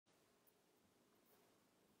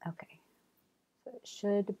Okay, so it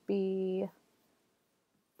should be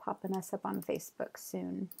popping us up on Facebook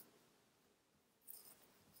soon.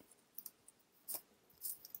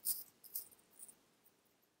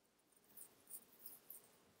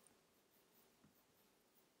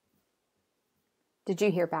 Did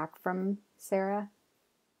you hear back from Sarah?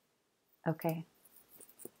 Okay.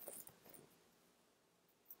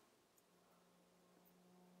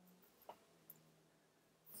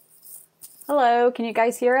 Hello, can you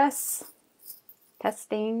guys hear us?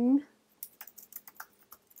 Testing.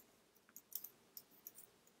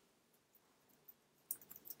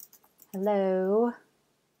 Hello.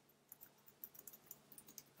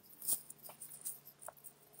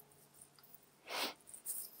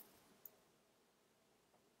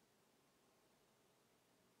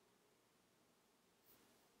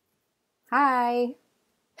 Hi.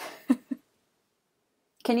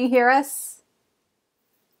 Can you hear us?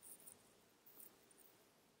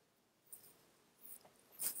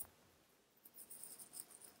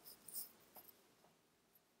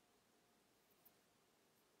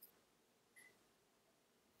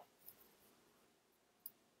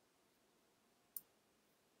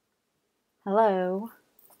 Hello.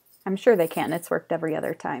 I'm sure they can. It's worked every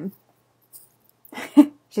other time.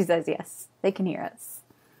 She says yes, they can hear us.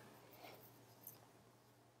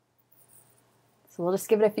 So we'll just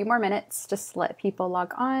give it a few more minutes, just let people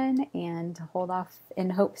log on and hold off in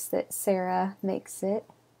hopes that Sarah makes it.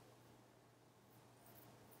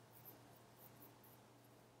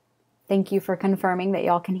 Thank you for confirming that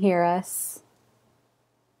y'all can hear us.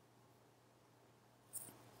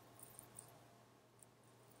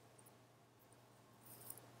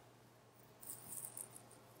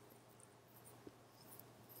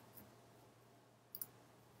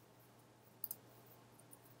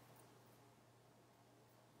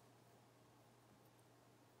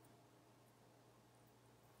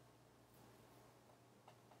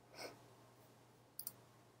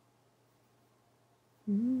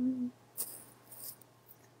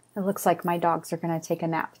 It looks like my dogs are going to take a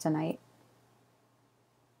nap tonight.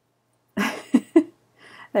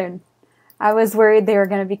 I was worried they were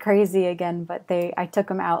going to be crazy again, but I took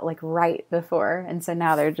them out like right before, and so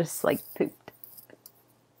now they're just like pooped.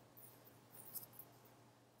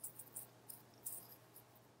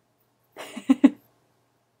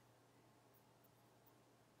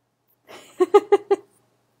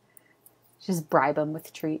 Just bribe them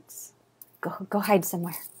with treats. Go hide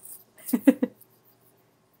somewhere.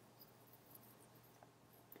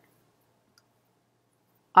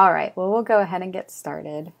 All right, well, we'll go ahead and get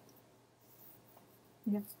started.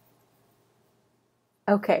 Yeah.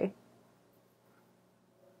 Okay.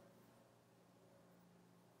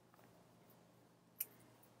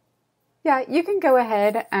 Yeah, you can go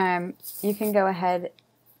ahead. You can go ahead.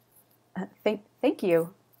 Thank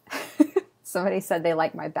you. Somebody said they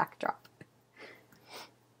like my backdrop.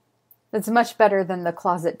 It's much better than the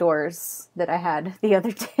closet doors that I had the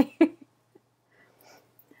other day.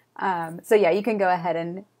 So yeah, you can go ahead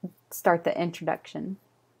and start the introduction.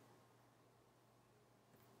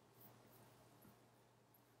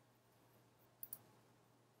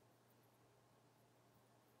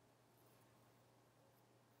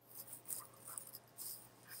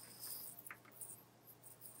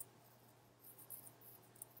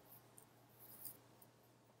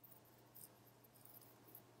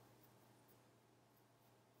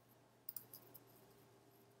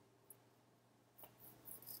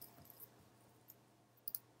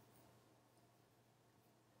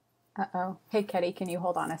 Uh-oh. Hey, Ketty, can you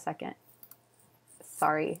hold on a second?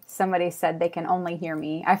 Sorry, somebody said they can only hear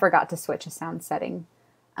me. I forgot to switch a sound setting.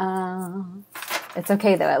 It's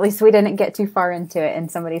okay, though. At least we didn't get too far into it and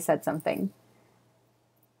somebody said something.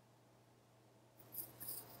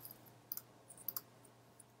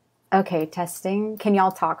 Okay, testing. Can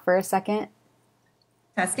y'all talk for a second?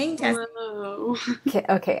 Testing. Hello.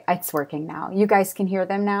 Okay, it's working now. You guys can hear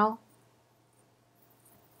them now?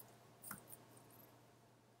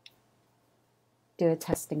 Do a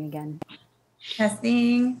testing again.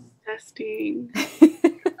 Testing.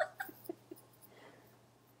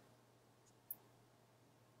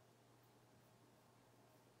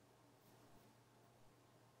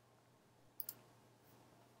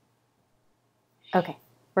 Okay,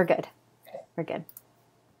 we're good. We're good.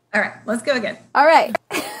 All right, let's go again. All right.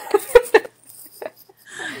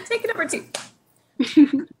 Take it over 2.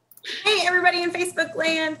 Hey, everybody in Facebook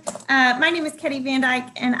land. My name is Ketty Van Dyke,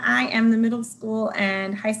 and I am the middle school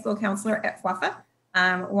and high school counselor at FWAFA.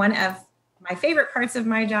 One of my favorite parts of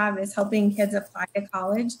my job is helping kids apply to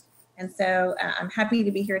college. And so I'm happy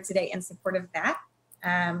to be here today in support of that.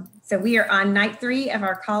 So we are on night 3 of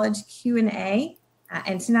our college Q&A.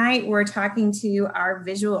 And tonight we're talking to our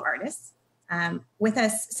visual artists with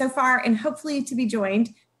us so far, and hopefully to be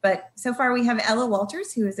joined. But so far we have Ella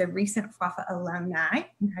Walters, who is a recent FWAFA alumni.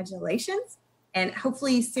 Congratulations. And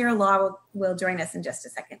hopefully Sarah Law will join us in just a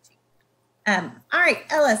second too. All right,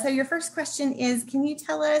 Ella, so your first question is, can you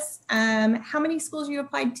tell us how many schools you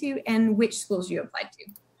applied to and which schools you applied to?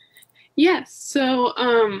 Yes, so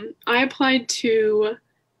I applied to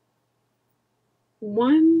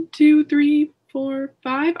 1, 2, 3, 4,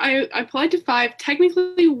 5. I applied to 5.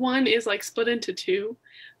 Technically, one is like split into 2,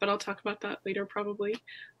 but I'll talk about that later probably.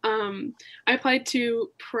 I applied to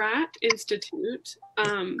Pratt Institute,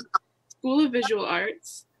 School of Visual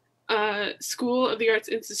Arts, School of the Arts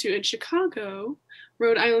Institute in Chicago,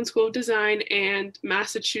 Rhode Island School of Design, and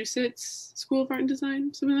Massachusetts School of Art and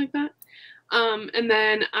Design, something like that. And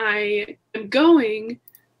then I am going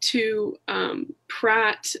to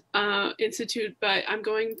Pratt Institute, but I'm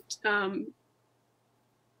going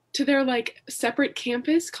to their like separate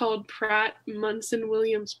campus called Pratt Munson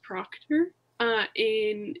Williams Proctor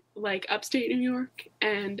in like upstate New York,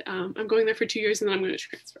 and I'm going there for 2 years, and then I'm going to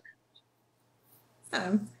transfer.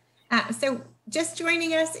 So just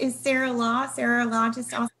joining us is Sarah Law. Sarah Law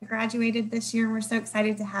just also graduated this year, and we're so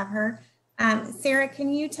excited to have her. Sarah,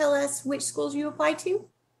 can you tell us which schools you applied to?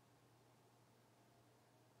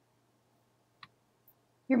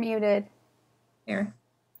 You're muted. Sarah.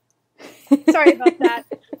 Sorry about that.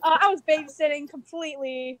 I was babysitting,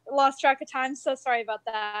 completely lost track of time, so sorry about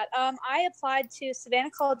that. I applied to Savannah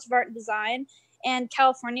College of Art and Design and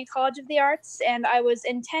California College of the Arts, and I was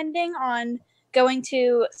intending on going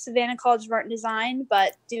to Savannah College of Art and Design,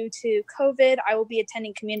 but due to COVID, I will be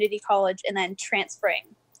attending community college and then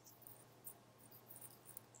transferring.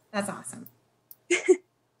 That's awesome.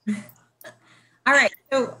 All right,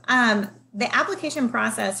 so the application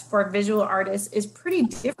process for visual artists is pretty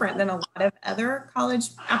different than a lot of other college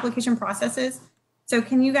application processes. So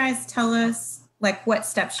can you guys tell us like what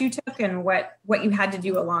steps you took and what you had to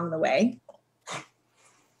do along the way?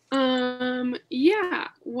 Yeah,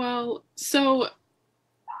 well, so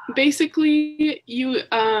basically you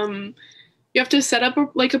have to set up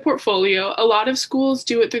a portfolio. A lot of schools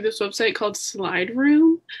do it through this website called Slide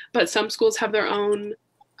Room, but some schools have their own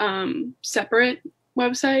separate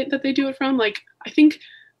website that they do it from. Like, I think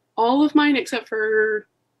all of mine except for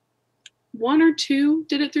 1 or 2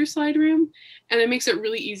 did it through Slide Room, and it makes it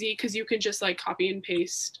really easy because you can just like copy and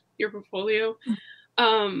paste your portfolio.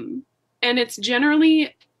 And it's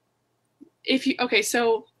generally,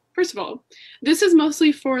 so first of all, this is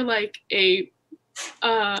mostly for like a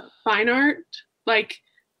fine art, like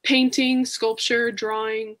painting, sculpture,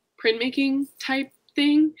 drawing, printmaking type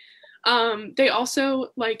thing. They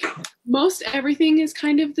also, like, most everything is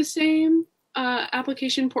kind of the same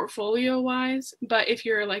application portfolio wise, but if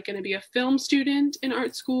you're like going to be a film student in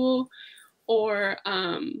art school or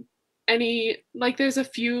there's a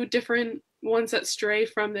few different ones that stray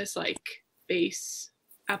from this like base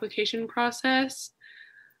application process.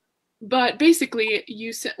 But basically,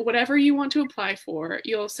 whatever you want to apply for,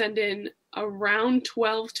 you'll send in around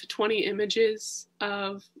 12 to 20 images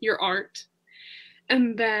of your art.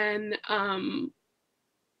 And then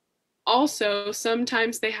also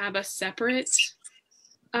sometimes they have a separate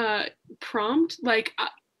prompt, like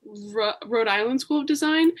Rhode Island School of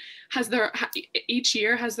Design each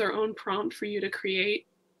year has their own prompt for you to create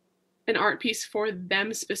an art piece for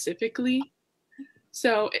them specifically.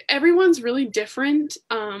 So everyone's really different,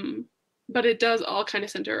 but it does all kind of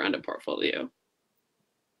center around a portfolio.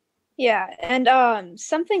 Yeah, and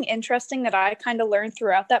something interesting that I kind of learned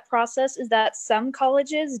throughout that process is that some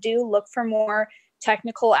colleges do look for more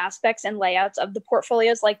technical aspects and layouts of the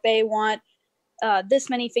portfolios. Like they want this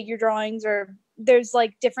many figure drawings, or there's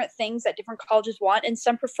like different things that different colleges want, and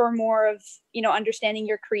some prefer more of, understanding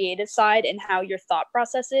your creative side and how your thought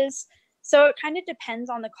process is. So it kind of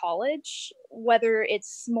depends on the college, whether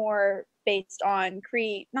it's more based on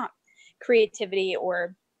not creativity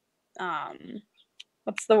or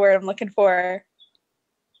what's the word I'm looking for?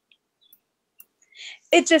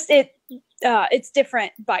 It's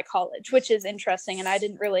different by college, which is interesting, and I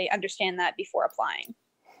didn't really understand that before applying.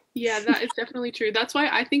 Yeah, that is definitely true. That's why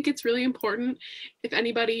I think it's really important, if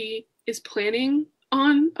anybody is planning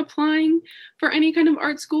on applying for any kind of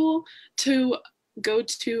art school, to go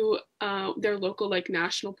to their local like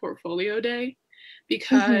national portfolio day,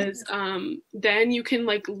 because then you can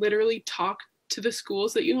like literally talk to the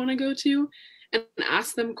schools that you want to go to and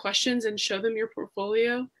ask them questions and show them your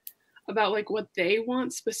portfolio about like what they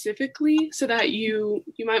want specifically, so that you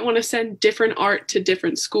might want to send different art to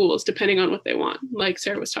different schools depending on what they want, like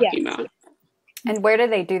Sarah was talking about. And where do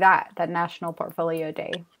they do that, the National Portfolio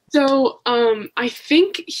Day? So I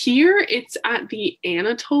think here it's at the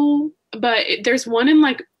Anatole, but there's one in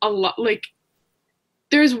like a lot, like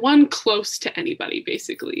there's one close to anybody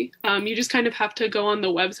basically. You just kind of have to go on the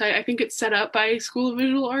website. I think it's set up by School of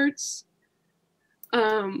Visual Arts,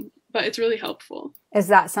 but it's really helpful. Is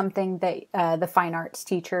that something that the fine arts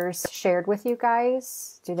teachers shared with you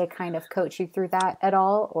guys? Do they kind of coach you through that at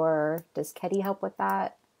all, or does Ketty help with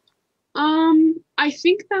that? I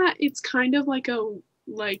think that it's kind of like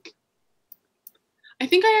I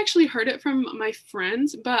think I actually heard it from my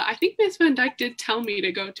friends, but I think Miss Van Dyke did tell me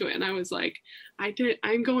to go to it, and I was like,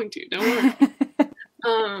 I'm going to, don't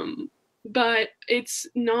worry. But it's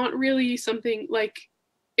not really something like,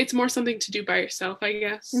 it's more something to do by yourself, I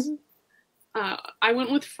guess. Mm-hmm. I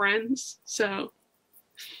went with friends, so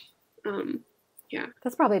yeah.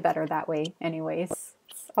 That's probably better that way anyways.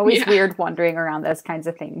 It's always weird wandering around those kinds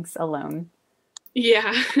of things alone.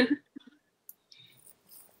 Yeah.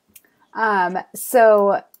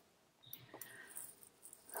 So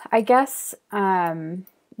I guess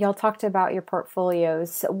y'all talked about your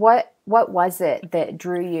portfolios. What was it that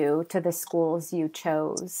drew you to the schools you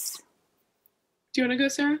chose? Do you want to go,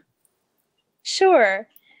 Sarah? Sure.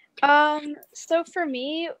 So for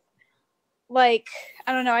me, like,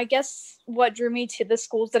 I don't know, I guess what drew me to the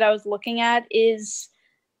schools that I was looking at is,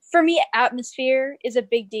 for me, atmosphere is a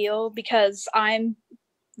big deal because I'm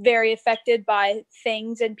very affected by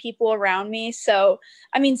things and people around me. So,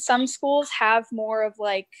 I mean, some schools have more of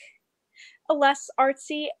like a less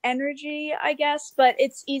artsy energy, I guess, but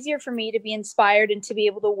it's easier for me to be inspired and to be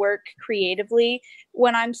able to work creatively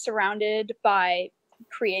when I'm surrounded by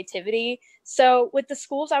creativity. So with the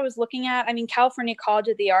schools I was looking at, I mean, California College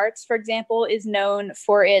of the Arts, for example, is known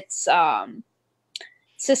for its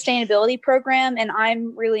sustainability program, and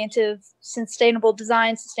I'm really into sustainable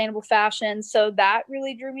design, sustainable fashion, so that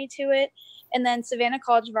really drew me to it. And then Savannah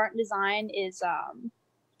College of Art and Design is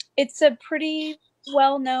it's a pretty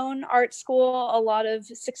well-known art school. A lot of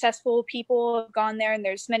successful people have gone there, and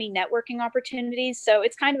there's many networking opportunities, so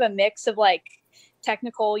it's kind of a mix of like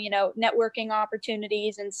technical, networking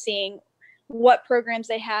opportunities and seeing what programs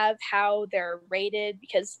they have, how they're rated,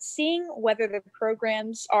 because seeing whether the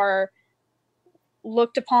programs are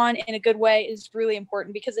looked upon in a good way is really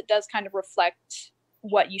important because it does kind of reflect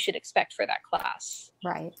what you should expect for that class.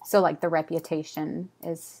 Right. So like the reputation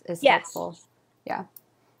is helpful. Yeah.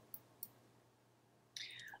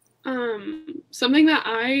 Something that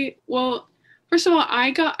first of all,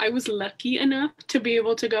 I was lucky enough to be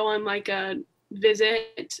able to go on like a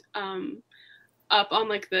visit up on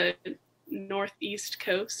like the northeast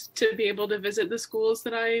coast to be able to visit the schools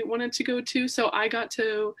that I wanted to go to. So I got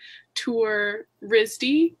to tour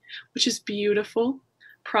RISD, which is beautiful.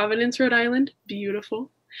 Providence, Rhode Island, beautiful.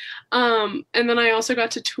 And then I also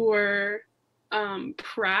got to tour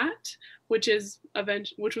Pratt, which was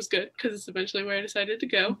good because it's eventually where I decided to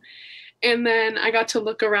go. And then I got to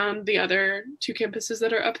look around the other two campuses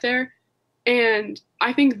that are up there. And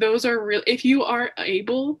I think those are real. If you are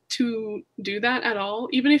able to do that at all,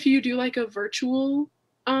 even if you do like a virtual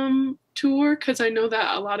tour, because I know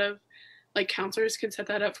that a lot of like counselors can set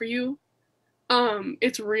that up for you,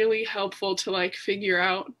 it's really helpful to like figure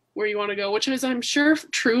out where you want to go, which is I'm sure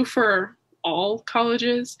true for all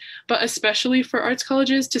colleges, but especially for arts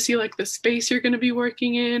colleges, to see like the space you're going to be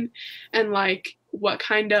working in and like what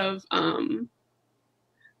kind of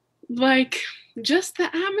like just the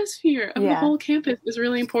atmosphere of the whole campus is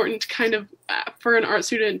really important to kind of for an art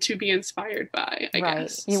student to be inspired by, I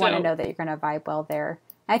guess. You want to know that you're going to vibe well there.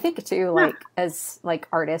 I think too, like as like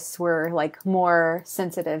artists, we're like more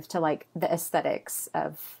sensitive to like the aesthetics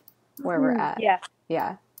of where we're at.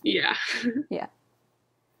 Yeah.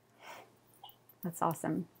 That's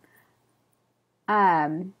awesome.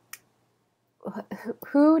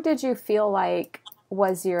 Who did you feel like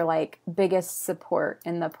was your like biggest support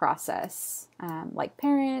in the process? Like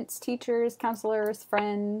parents, teachers, counselors,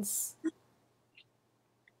 friends?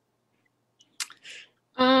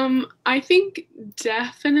 I think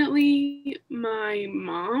definitely my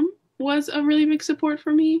mom was a really big support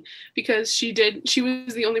for me because she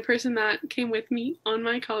was the only person that came with me on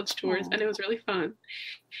my college tours. And it was really fun.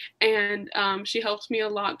 And she helped me a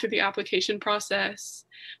lot through the application process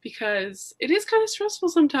because it is kind of stressful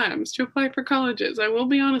sometimes to apply for colleges. I will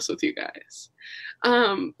be honest with you guys.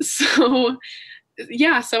 So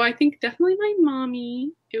I think definitely my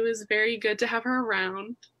mommy. It was very good to have her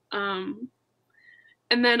around.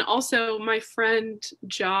 And then also my friend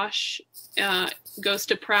Josh goes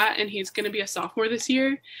to Pratt, and he's going to be a sophomore this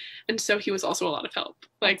year, and so he was also a lot of help,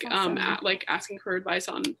 like awesome. Like asking for advice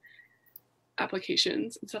on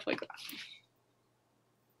applications and stuff like that.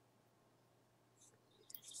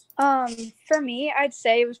 For me, I'd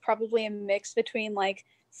say it was probably a mix between like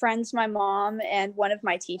friends, my mom, and one of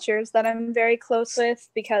my teachers that I'm very close with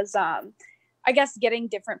because I guess getting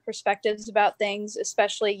different perspectives about things,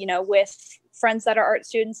 especially, you know, with friends that are art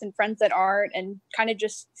students and friends that aren't, and kind of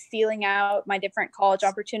just feeling out my different college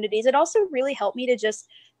opportunities. It also really helped me to just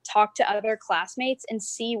talk to other classmates and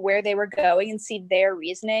see where they were going and see their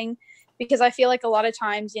reasoning. Because I feel like a lot of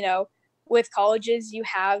times, you know, with colleges, you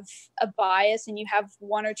have a bias and you have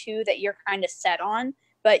one or two that you're kind of set on,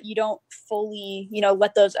 but you don't fully, you know,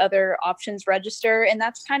 let those other options register. And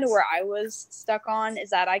that's kind of where I was stuck on,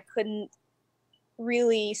 is that I couldn't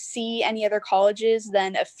really see any other colleges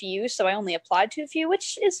than a few, so I only applied to a few,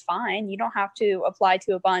 which is fine. You don't have to apply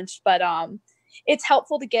to a bunch, but it's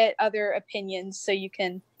helpful to get other opinions so you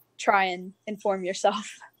can try and inform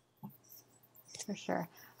yourself. For sure.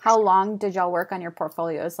 How long did y'all work on your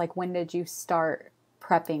portfolios? Like, when did you start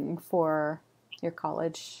prepping for your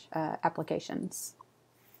college applications?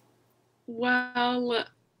 Well,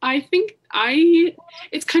 I think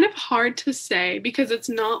it's kind of hard to say because it's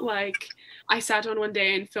not like I sat down one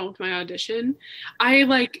day and filmed my audition. I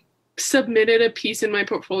like submitted a piece in my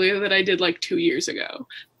portfolio that I did like 2 years ago.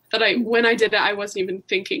 When I did it, I wasn't even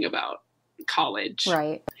thinking about college.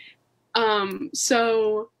 Right.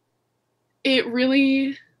 So it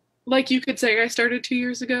really, like, you could say I started 2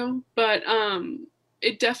 years ago, but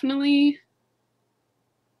it definitely,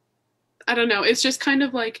 I don't know. It's just kind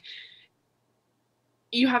of like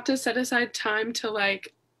you have to set aside time to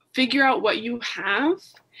like figure out what you have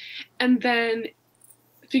and then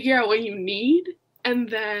figure out what you need and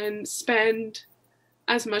then spend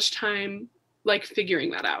as much time like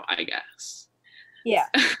figuring that out, I guess. Yeah.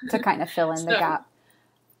 To kind of fill in the gap.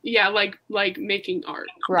 Yeah, like making art.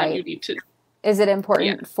 Right. That you need to. Is it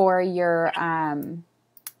important for your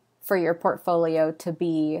portfolio to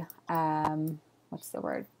be what's the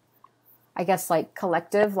word? I guess like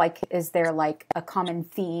collective, like is there like a common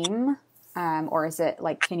theme or is it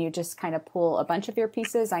like, can you just kind of pull a bunch of your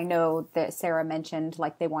pieces? I know that Sarah mentioned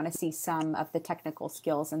like they want to see some of the technical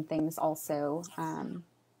skills and things also.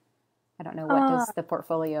 I don't know, what does the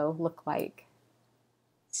portfolio look like?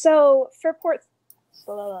 So for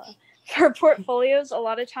portfolios, a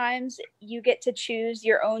lot of times you get to choose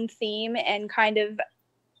your own theme and kind of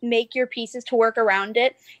make your pieces to work around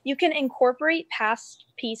it. You can incorporate past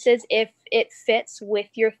pieces if it fits with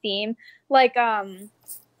your theme. Like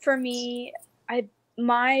for me,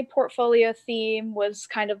 my portfolio theme was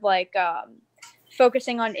kind of like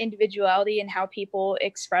focusing on individuality and how people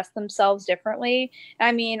express themselves differently.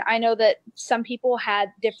 I mean, I know that some people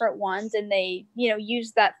had different ones and they, you know,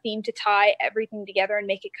 use that theme to tie everything together and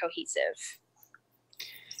make it cohesive.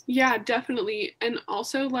 Yeah, definitely. And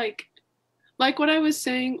also like what I was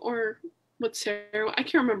saying, or what Sarah, I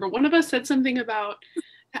can't remember. One of us said something about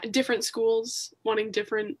different schools wanting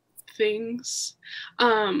different things.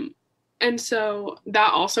 And so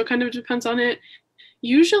that also kind of depends on it.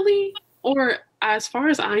 Usually, or as far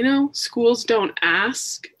as I know, schools don't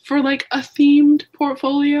ask for like a themed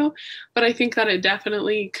portfolio, but I think that it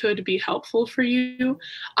definitely could be helpful for you.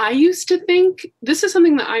 I used to think, this is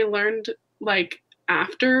something that I learned like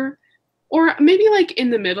after, or maybe like in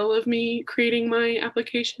the middle of me creating my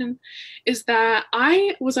application, is that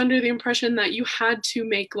I was under the impression that you had to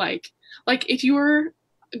make like if you were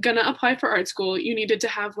gonna apply for art school, you needed to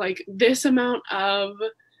have like this amount of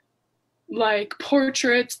like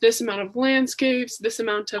portraits, this amount of landscapes, this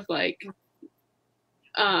amount of like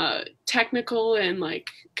technical and like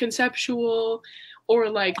conceptual, or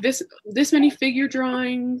like this many figure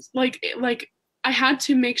drawings. Like I had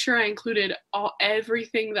to make sure I included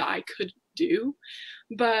everything that I could do.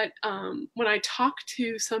 But when I talked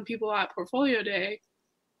to some people at Portfolio Day,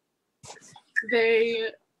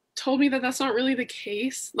 they told me that that's not really the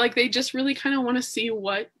case. Like they just really kind of want to see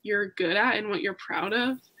what you're good at and what you're proud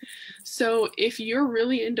of. So if you're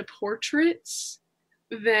really into portraits,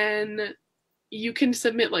 then you can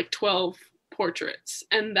submit like 12 portraits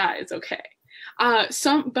and that is okay.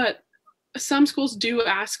 Some schools do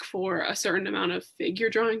ask for a certain amount of figure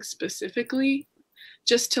drawing specifically,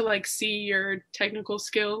 just to like see your technical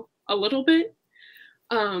skill a little bit.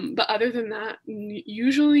 But other than that,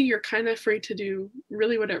 usually you're kind of free to do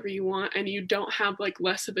really whatever you want, and you don't have like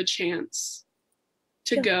less of a chance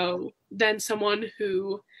to go than someone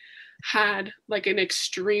who had like an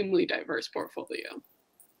extremely diverse portfolio.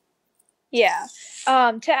 Yeah.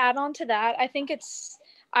 To add on to that,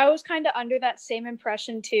 I was kind of under that same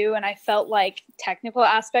impression too, and I felt like technical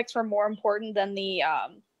aspects were more important than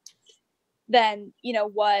than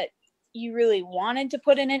what you really wanted to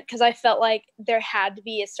put in it, because I felt like there had to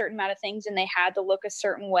be a certain amount of things and they had to look a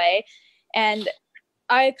certain way. And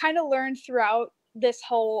I kind of learned throughout this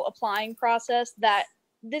whole applying process that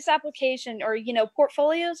this application or,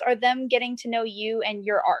 portfolios are them getting to know you and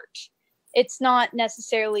your art. It's not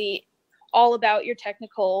necessarily all about your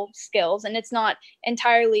technical skills, and it's not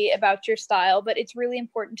entirely about your style, but it's really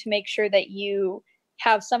important to make sure that you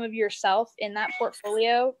have some of yourself in that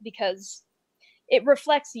portfolio because it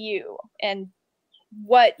reflects you and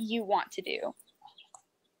what you want to do.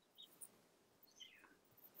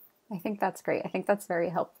 I think that's great. I think that's very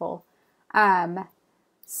helpful.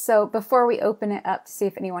 So before we open it up to see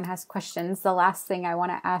if anyone has questions, the last thing I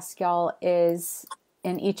want to ask y'all is,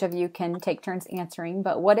 and each of you can take turns answering,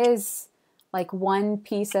 but what is like one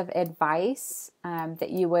piece of advice that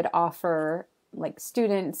you would offer like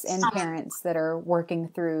students and parents that are working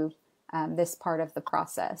through this part of the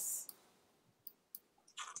process?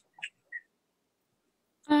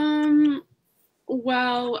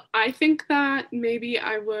 Well, I think that maybe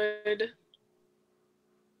I would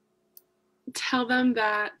tell them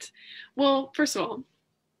that, well, first of all,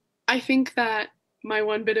 I think that my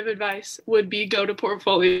one bit of advice would be go to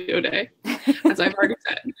portfolio day, as I've already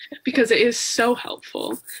said, because it is so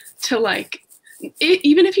helpful to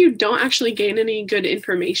even if you don't actually gain any good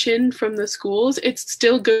information from the schools, it's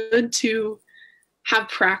still good to have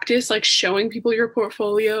practice, like showing people your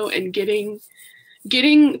portfolio and getting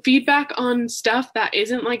feedback on stuff that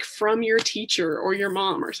isn't like from your teacher or your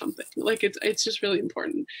mom or something. Like it's just really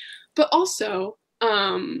important. But also,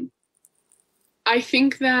 I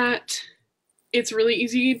think that it's really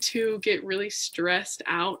easy to get really stressed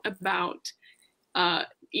out about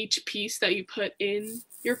each piece that you put in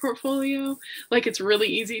your portfolio. Like it's really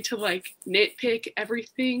easy to like nitpick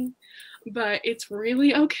everything, but it's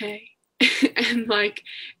really okay. And like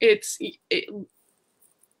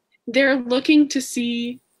they're looking to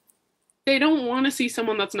see, they don't want to see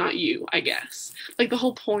someone that's not you, I guess. Like the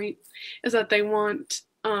whole point is that they want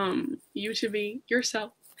you to be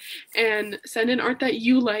yourself and send in art that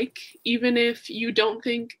you like, even if you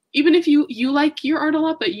like your art a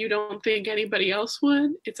lot, but you don't think anybody else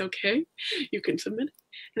would. It's okay. You can submit it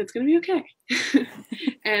and it's going to be okay.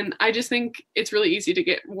 And I just think it's really easy to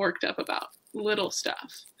get worked up about little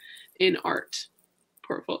stuff in art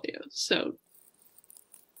portfolios. So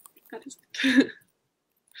that is it.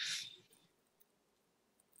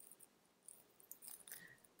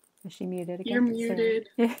 Is she muted again? You're muted.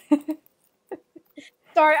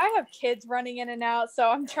 Sorry, I have kids running in and out, so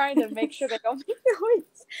I'm trying to make sure they don't make noise.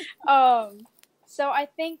 So I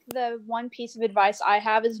think the one piece of advice I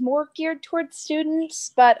have is more geared towards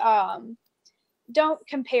students, but don't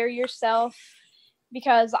compare yourself,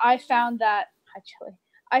 because I found that,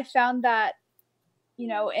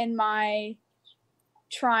 in my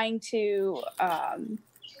trying to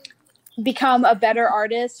become a better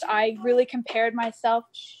artist, I really compared myself.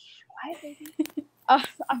 Why, baby?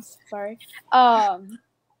 I'm so sorry.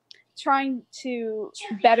 Trying to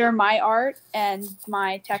better my art and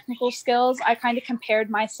my technical skills, I kind of compared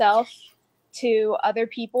myself to other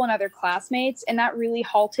people and other classmates, and that really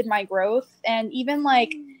halted my growth. And even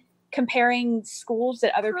like comparing schools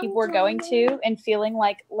that other people were going to and feeling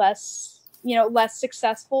like less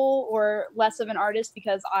successful or less of an artist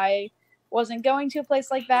because I wasn't going to a place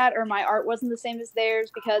like that, or my art wasn't the same as theirs,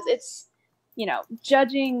 because it's,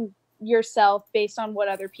 judging yourself based on what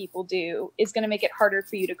other people do is going to make it harder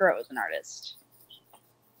for you to grow as an artist.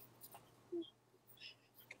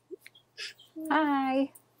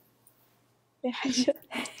 Hi.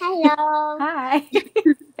 Hello. Hi.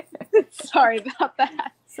 Sorry about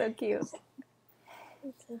that. So cute.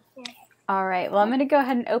 All right. Well, I'm going to go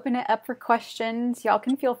ahead and open it up for questions. Y'all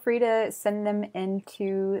can feel free to send them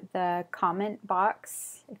into the comment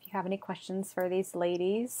box if you have any questions for these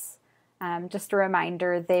ladies. Just a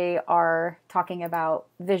reminder, they are talking about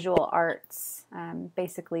visual arts,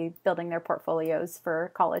 basically building their portfolios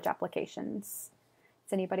for college applications.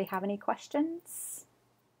 Does anybody have any questions?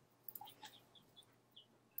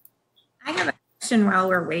 I have a question while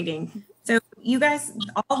we're waiting. So you guys,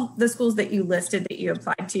 all the schools that you listed that you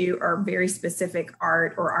applied to are very specific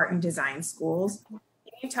art or art and design schools. Can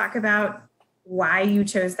you talk about why you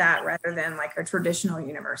chose that rather than like a traditional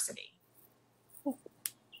university?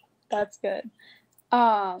 That's good.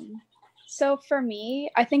 So for me,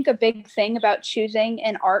 I think a big thing about choosing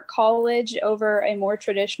an art college over a more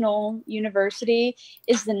traditional university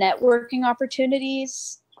is the networking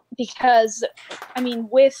opportunities, because,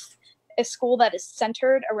 with a school that is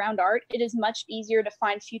centered around art, it is much easier to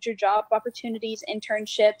find future job opportunities,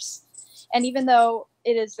 internships. And even though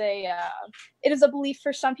it is a belief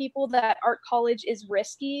for some people that art college is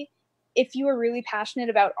risky, if you are really passionate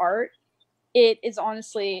about art, it is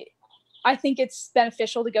honestly I think it's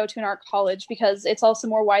beneficial to go to an art college because it's also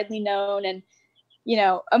more widely known and, you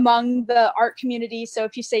know, among the art community. So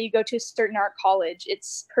if you say you go to a certain art college,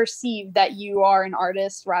 it's perceived that you are an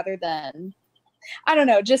artist rather than, I don't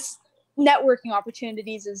know, just networking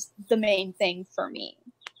opportunities is the main thing for me.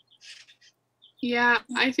 Yeah,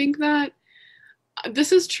 I think that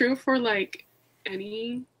this is true for like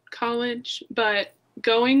any college, but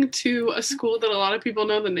going to a school that a lot of people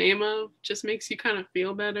know the name of just makes you kind of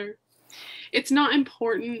feel better. It's not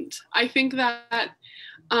important. I think that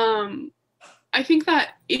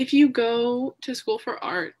if you go to school for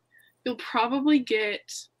art, you'll probably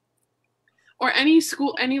get, or any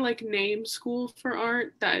school, any like name school for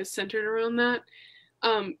art that is centered around that,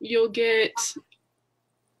 you'll get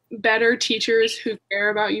better teachers who care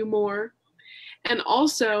about you more, and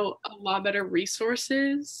also a lot better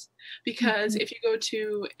resources, because if you go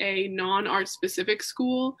to a non-art specific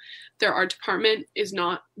school, their art department is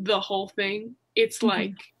not the whole thing. It's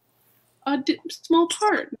like a small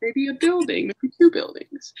part, maybe a building, maybe 2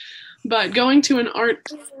 buildings. But going to an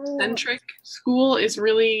art-centric school is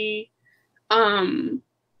really, like,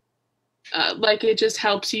 it just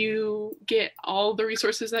helps you get all the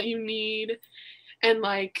resources that you need. And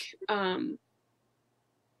like,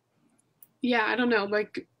 yeah, I don't know,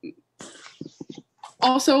 like,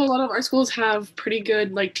 also a lot of art schools have pretty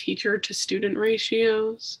good like teacher to student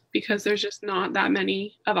ratios because there's just not that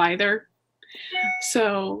many of either.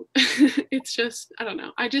 So it's just, I don't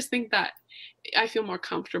know. I just think that I feel more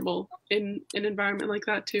comfortable in an environment like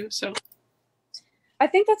that too. So I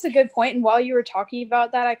think that's a good point. And while you were talking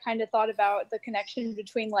about that, I kind of thought about the connection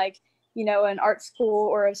between like, you know, an art school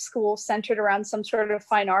or a school centered around some sort of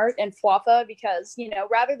fine art and FWAFA, because, you know,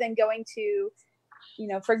 rather than going to, you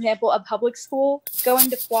know, for example, a public school, going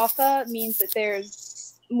to FWAFA means that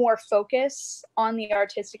there's more focus on the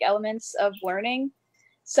artistic elements of learning.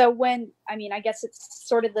 So when, I mean, I guess it's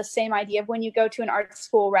sort of the same idea of when you go to an art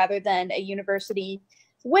school rather than a university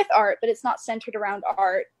with art, but it's not centered around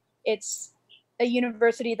art. It's a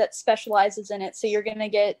university that specializes in it. So you're going to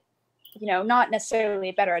get, you know, not necessarily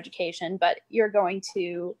a better education, but you're going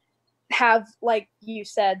to have, like you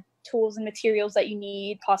said, tools and materials that you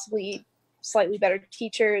need, possibly slightly better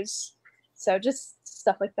teachers. So just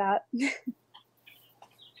stuff like that. It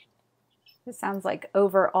sounds like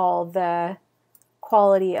overall the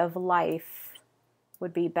quality of life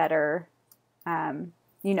would be better,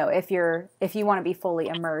 you know, if you want to be fully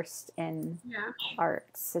immersed in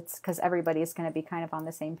arts. It's because everybody's going to be kind of on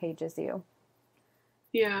the same page as you.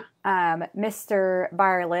 Yeah. Mr.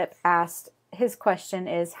 Byerlip asked, his question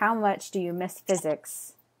is, how much do you miss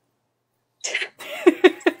physics?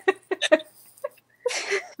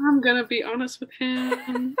 I'm gonna be honest with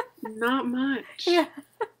him, not much. Yeah.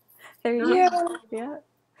 There you go. Yeah.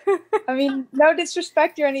 I mean, no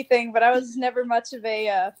disrespect or anything, but I was never much of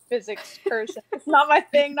a physics person. It's not my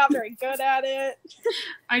thing, not very good at it.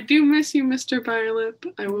 I do miss you, Mr.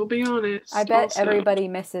 Byerlip. I will be honest. I bet also. everybody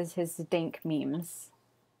misses his dank memes.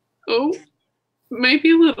 Oh,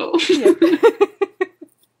 maybe a little.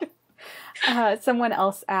 Someone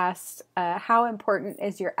else asked, how important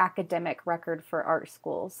is your academic record for art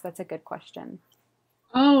schools? That's a good question.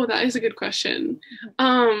 Oh, that is a good question.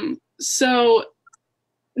 So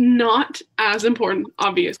not as important,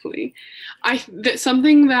 obviously.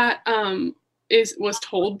 Something that was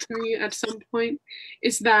told to me at some point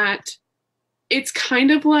is that it's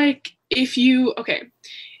kind of like if you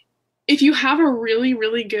have a really,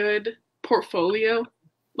 really good portfolio,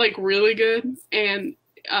 like really good, and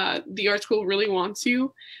the art school really wants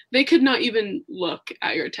you, they could not even look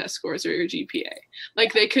at your test scores or your GPA.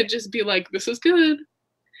 Like, they could just be like, this is good.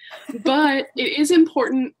 But it is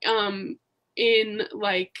important in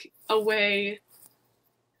like a way.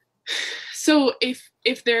 So if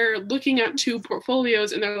they're looking at 2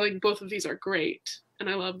 portfolios and they're like, both of these are great and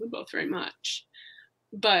I love them both very much,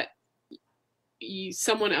 but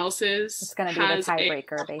someone else's it's going to be the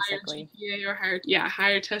tiebreaker, basically. Higher GPA or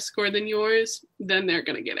higher test score than yours, then they're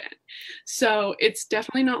going to get in. So it's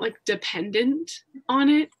definitely not like dependent on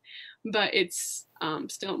it, but it's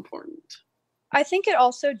still important. I think it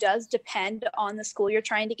also does depend on the school you're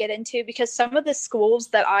trying to get into, because some of the schools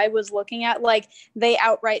that I was looking at, like, they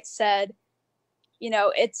outright said, you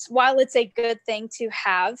know, while it's a good thing to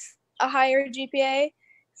have a higher GPA,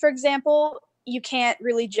 for example, you can't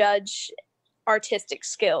really judge artistic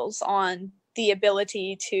skills on the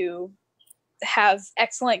ability to have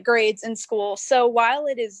excellent grades in school. So while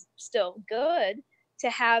it is still good to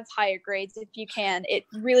have higher grades if you can, it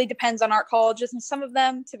really depends on art colleges, and some of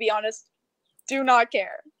them, to be honest, do not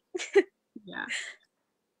care.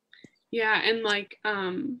 Yeah, and like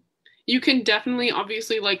You can definitely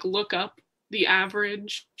obviously like look up the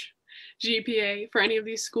average GPA for any of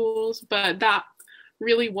these schools, but that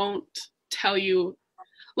really won't tell you,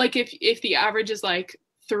 like if the average is like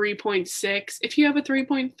 3.6, if you have a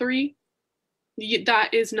 3.3,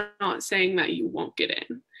 that is not saying that you won't get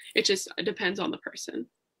in. It just depends on the person.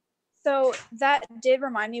 So that did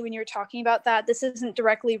remind me when you were talking about that. This isn't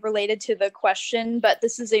directly related to the question, but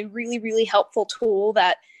this is a really, really helpful tool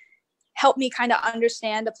that helped me kind of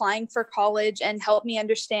understand applying for college and helped me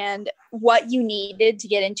understand what you needed to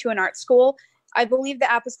get into an art school. I believe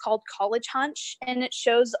the app is called College Hunch, and it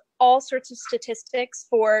shows all sorts of statistics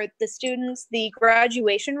for the students, the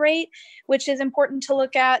graduation rate, which is important to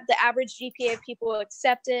look at, the average GPA of people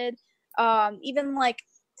accepted, even like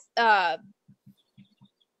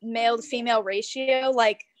male to female ratio,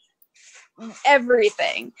 like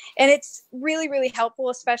everything. And it's really, really helpful,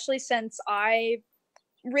 especially since I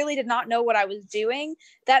really did not know what I was doing.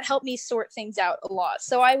 That helped me sort things out a lot.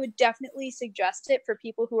 So I would definitely suggest it for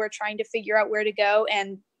people who are trying to figure out where to go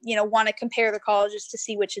and, you know, want to compare the colleges to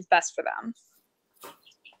see which is best for them.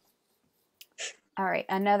 All right,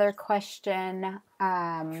 another question.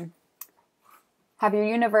 Have your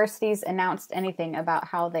universities announced anything about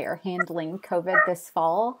how they are handling COVID this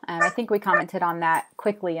fall? I think we commented on that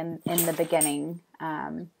quickly in the beginning.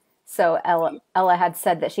 So Ella had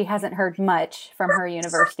said that she hasn't heard much from her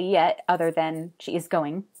university yet, other than she is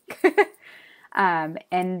going. And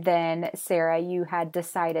then Sarah, you had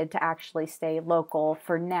decided to actually stay local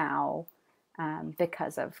for now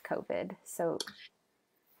because of COVID. So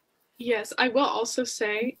yes, I will also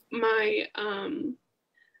say my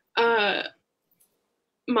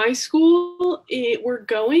school, we're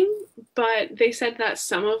going, but they said that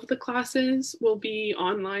some of the classes will be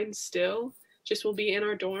online still, just will be in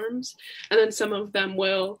our dorms, and then some of them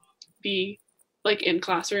will be like in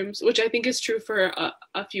classrooms, which I think is true for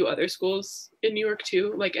a few other schools in New York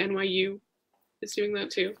too, like NYU is doing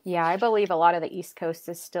that too. Yeah, I believe a lot of the East Coast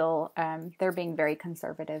is still, they're being very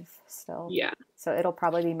conservative still. Yeah. So it'll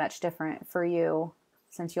probably be much different for you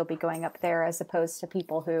since you'll be going up there as opposed to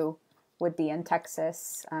people who would be in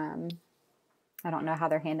Texas. I don't know how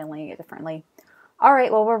they're handling it differently. All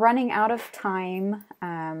right, well, we're running out of time.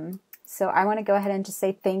 So I want to go ahead and just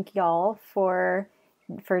say thank y'all for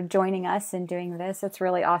joining us and doing this. It's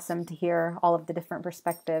really awesome to hear all of the different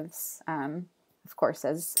perspectives. Of course,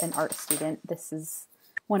 as an art student, this is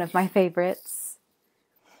one of my favorites.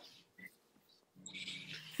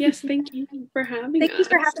 Yes, thank you for having us. Thank you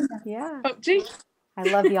for having us. Yeah. Oh, Jake. I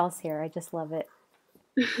love y'all's hair. I just love it.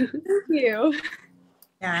 Thank you.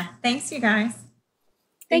 Yeah, thanks you guys.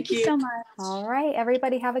 Thank you so much. All right,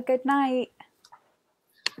 everybody have a good night.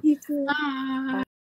 You too. Bye.